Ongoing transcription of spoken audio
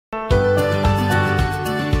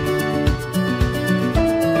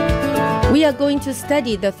we are going to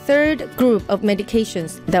study the third group of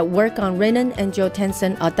medications that work on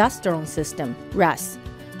renin-angiotensin-aldosterone system, RAS.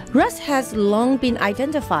 RAS has long been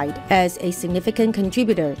identified as a significant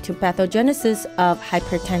contributor to pathogenesis of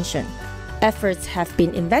hypertension. Efforts have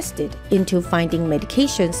been invested into finding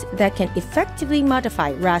medications that can effectively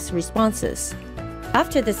modify RAS responses.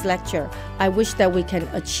 After this lecture, I wish that we can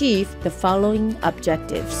achieve the following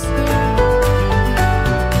objectives.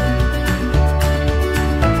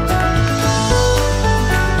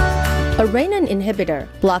 A renin inhibitor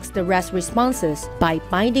blocks the RAS responses by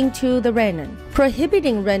binding to the renin,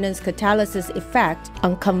 prohibiting renin's catalysis effect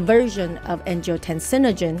on conversion of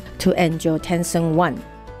angiotensinogen to angiotensin 1.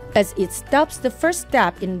 As it stops the first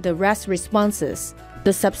step in the RAS responses,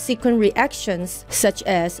 the subsequent reactions such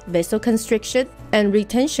as vasoconstriction and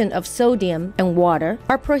retention of sodium and water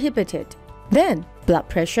are prohibited. Then, blood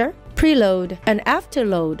pressure, preload, and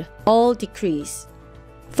afterload all decrease.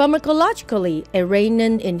 Pharmacologically, a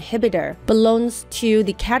renin inhibitor belongs to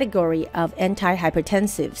the category of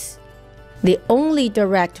antihypertensives. The only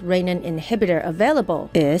direct renin inhibitor available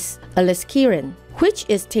is aliskiren, which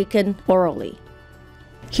is taken orally.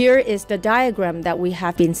 Here is the diagram that we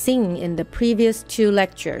have been seeing in the previous two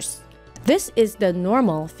lectures. This is the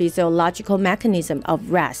normal physiological mechanism of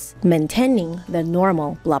RAS, maintaining the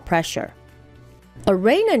normal blood pressure. A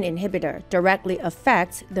renin inhibitor directly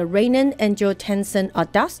affects the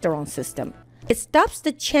renin-angiotensin-aldosterone system. It stops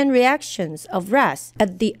the chain reactions of RAS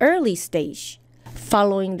at the early stage.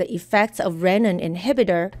 Following the effects of renin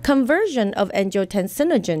inhibitor, conversion of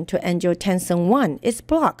angiotensinogen to angiotensin 1 is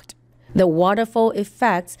blocked. The waterfall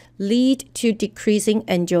effects lead to decreasing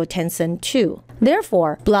angiotensin 2.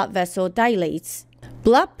 Therefore, blood vessel dilates,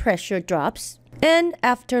 blood pressure drops, and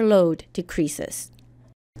afterload decreases.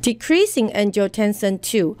 Decreasing angiotensin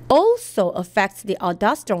 2 also affects the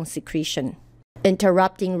aldosterone secretion,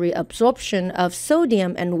 interrupting reabsorption of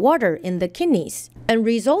sodium and water in the kidneys and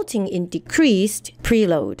resulting in decreased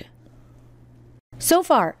preload. So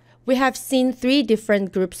far, we have seen three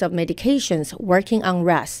different groups of medications working on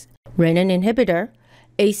RAS: renin inhibitor,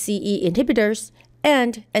 ACE inhibitors,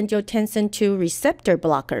 and angiotensin 2 receptor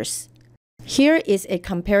blockers. Here is a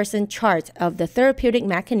comparison chart of the therapeutic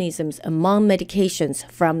mechanisms among medications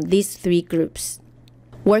from these three groups.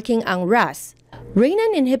 Working on RAS,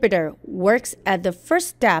 renin inhibitor works at the first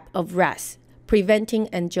step of RAS, preventing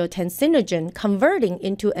angiotensinogen converting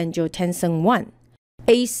into angiotensin 1.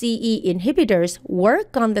 ACE inhibitors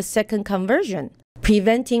work on the second conversion,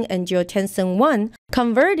 preventing angiotensin 1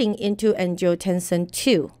 converting into angiotensin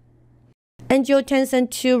 2. Angiotensin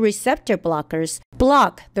 2 receptor blockers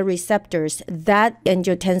block the receptors that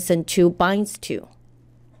angiotensin 2 binds to.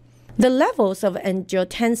 The levels of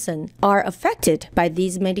angiotensin are affected by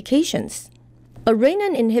these medications. A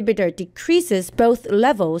renin inhibitor decreases both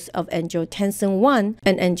levels of angiotensin 1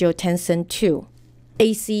 and angiotensin 2.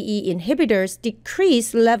 ACE inhibitors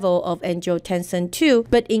decrease level of angiotensin 2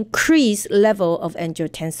 but increase level of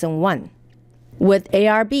angiotensin 1. With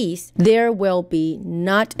ARBs, there will be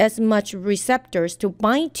not as much receptors to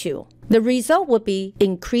bind to. The result will be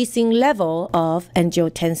increasing level of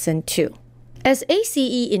angiotensin 2. As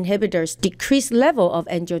ACE inhibitors decrease level of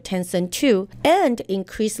angiotensin 2 and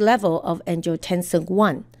increase level of angiotensin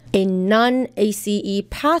 1, a non-ACE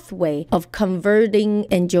pathway of converting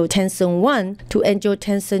angiotensin 1 to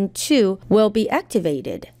angiotensin 2 will be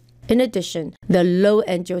activated. In addition, the low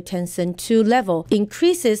angiotensin 2 level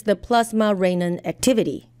increases the plasma renin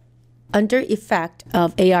activity. Under effect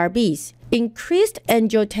of ARBs, increased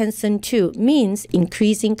angiotensin 2 means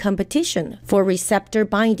increasing competition for receptor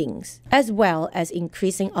bindings, as well as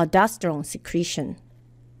increasing aldosterone secretion.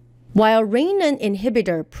 While renin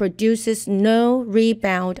inhibitor produces no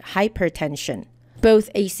rebound hypertension,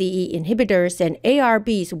 both ACE inhibitors and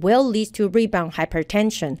ARBs will lead to rebound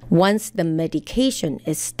hypertension once the medication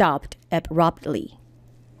is stopped abruptly.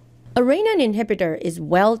 A renin inhibitor is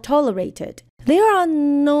well tolerated. There are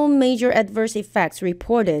no major adverse effects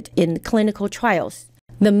reported in clinical trials.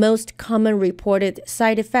 The most common reported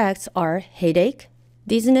side effects are headache,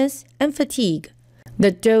 dizziness, and fatigue.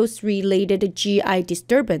 The dose-related GI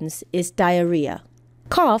disturbance is diarrhea.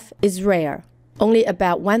 Cough is rare. Only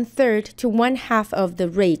about 1/3 to 1/2 of the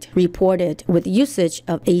rate reported with usage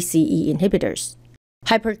of ACE inhibitors.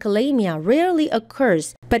 Hyperkalemia rarely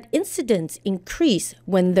occurs, but incidents increase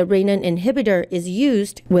when the renin inhibitor is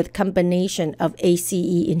used with combination of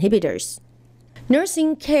ACE inhibitors.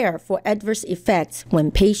 Nursing care for adverse effects when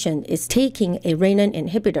patient is taking a renin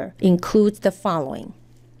inhibitor includes the following: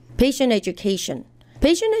 patient education.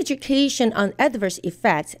 Patient education on adverse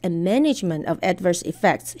effects and management of adverse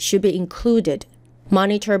effects should be included.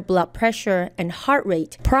 Monitor blood pressure and heart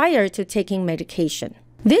rate prior to taking medication.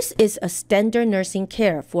 This is a standard nursing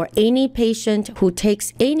care for any patient who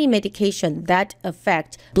takes any medication that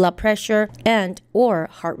affects blood pressure and/or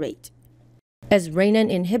heart rate. As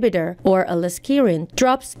renin-inhibitor or aliskiren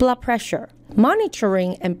drops blood pressure,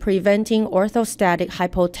 monitoring and preventing orthostatic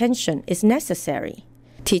hypotension is necessary.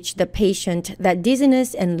 Teach the patient that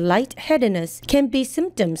dizziness and lightheadedness can be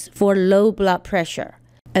symptoms for low blood pressure,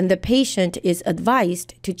 and the patient is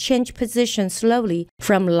advised to change position slowly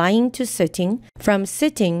from lying to sitting, from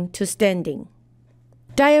sitting to standing.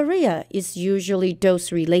 Diarrhea is usually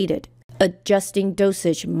dose-related. Adjusting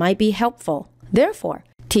dosage might be helpful. Therefore,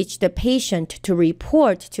 teach the patient to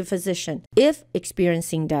report to physician if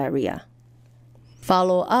experiencing diarrhea.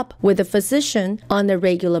 Follow up with the physician on a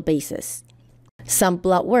regular basis. Some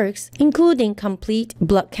blood works, including complete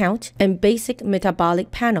blood count and basic metabolic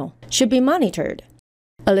panel, should be monitored.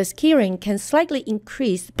 Aliskiren can slightly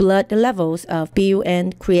increase blood levels of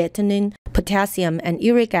BUN, creatinine, potassium, and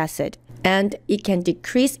uric acid, and it can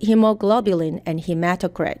decrease hemoglobin and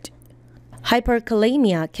hematocrit.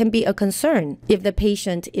 Hyperkalemia can be a concern if the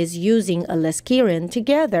patient is using aliskiren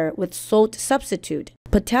together with salt substitute,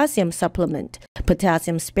 potassium supplement,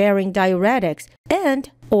 potassium-sparing diuretics,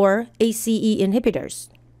 and/or ACE inhibitors.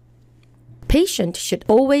 Patient should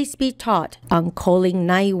always be taught on calling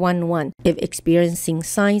 911 if experiencing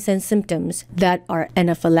signs and symptoms that are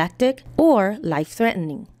anaphylactic or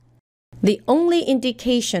life-threatening. The only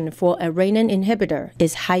indication for a renin inhibitor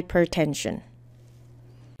is hypertension.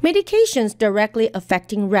 Medications directly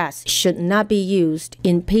affecting RAS should not be used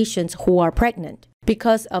in patients who are pregnant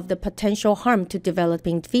because of the potential harm to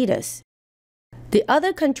developing fetus. The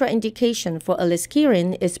other contraindication for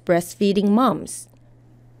aliskiren is breastfeeding moms.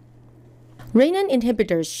 Renin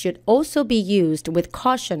inhibitors should also be used with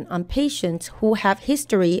caution on patients who have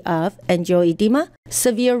history of angioedema,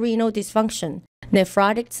 severe renal dysfunction,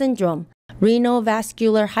 nephrotic syndrome, renal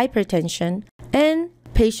vascular hypertension, and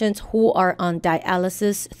patients who are on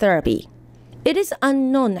dialysis therapy. It is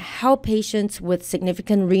unknown how patients with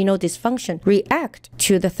significant renal dysfunction react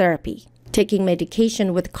to the therapy. Taking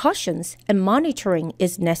medication with cautions and monitoring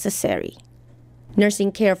is necessary.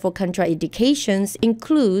 Nursing care for contraindications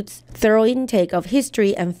includes thorough intake of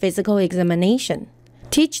history and physical examination.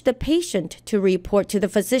 Teach the patient to report to the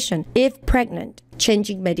physician if pregnant.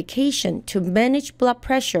 Changing medication to manage blood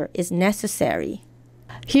pressure is necessary.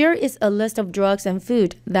 Here is a list of drugs and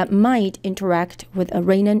food that might interact with a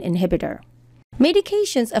renin inhibitor.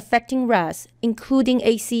 Medications affecting RAS, including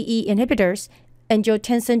ACE inhibitors,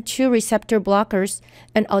 angiotensin II receptor blockers,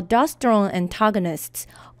 and aldosterone antagonists,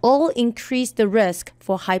 all increase the risk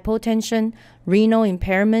for hypotension, renal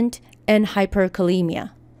impairment, and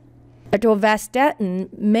hyperkalemia. Atorvastatin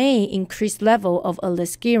may increase level of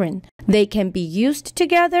aliskiren. They can be used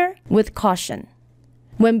together with caution.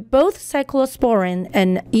 When both cyclosporin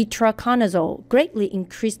and itraconazole greatly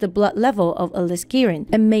increase the blood level of aliskiren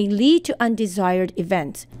and may lead to undesired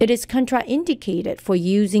events, it is contraindicated for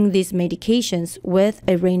using these medications with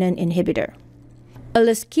a renin inhibitor.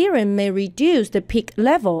 Aliskiren may reduce the peak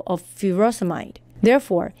level of furosemide.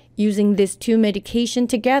 Therefore, using these two medications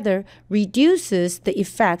together reduces the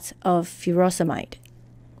effects of furosemide.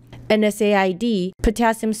 NSAID,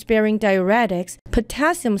 potassium-sparing diuretics,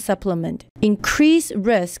 potassium supplement increase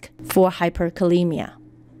risk for hyperkalemia.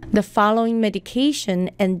 The following medication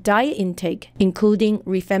and diet intake, including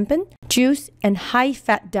rifampin, juice, and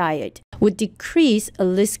high-fat diet, would decrease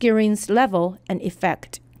aliskiren's level and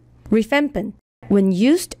effect. Rifampin. When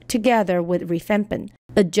used together with rifampin,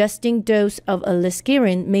 adjusting dose of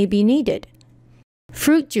aliskiren may be needed.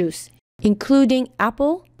 Fruit juice, including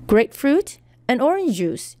apple, grapefruit, and orange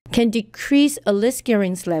juice, can decrease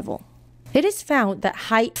aliskiren's level. It is found that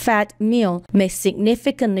high-fat meal may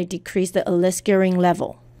significantly decrease the aliskiren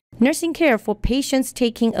level. Nursing care for patients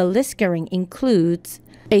taking aliskiren includes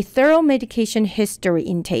a thorough medication history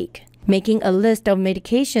intake, making a list of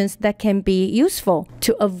medications that can be useful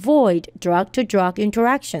to avoid drug-to-drug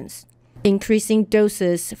interactions, increasing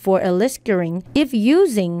doses for aliskiren if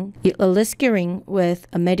using aliskiren with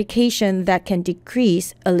a medication that can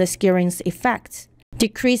decrease aliskiren's effects.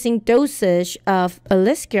 Decreasing dosage of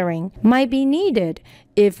aliskiren might be needed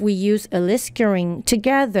if we use aliskiren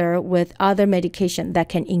together with other medication that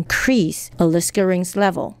can increase aliskiren's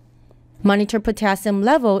level. Monitor potassium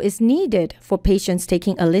level is needed for patients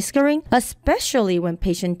taking aliskiren, especially when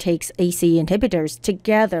patient takes ACE inhibitors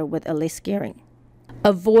together with aliskiren.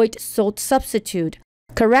 Avoid salt substitute.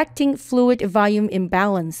 Correcting fluid volume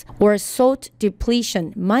imbalance or salt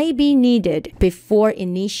depletion might be needed before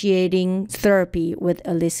initiating therapy with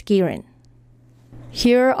aliskiren.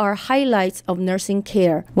 Here are highlights of nursing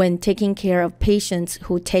care when taking care of patients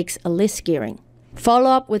who takes aliskiren. Follow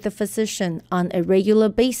up with the physician on a regular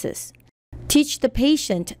basis. Teach the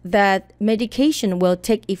patient that medication will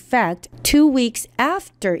take effect 2 weeks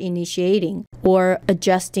after initiating or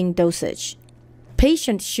adjusting dosage.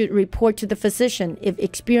 Patient should report to the physician if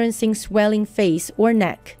experiencing swelling face or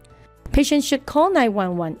neck. Patient should call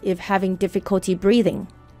 911 if having difficulty breathing.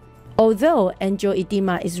 Although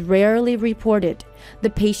angioedema is rarely reported, the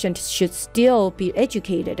patient should still be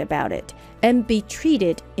educated about it and be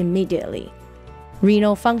treated immediately.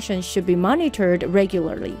 Renal function should be monitored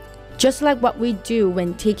regularly. Just like what we do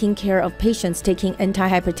when taking care of patients taking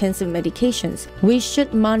antihypertensive medications, we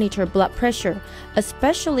should monitor blood pressure,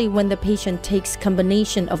 especially when the patient takes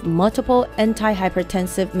combination of multiple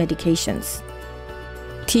antihypertensive medications.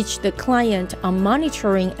 Teach the client on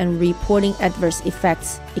monitoring and reporting adverse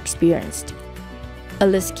effects experienced.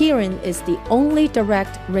 Aliskiren is the only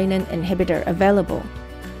direct renin inhibitor available.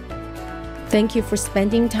 Thank you for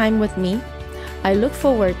spending time with me. I look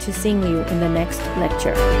forward to seeing you in the next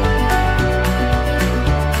lecture.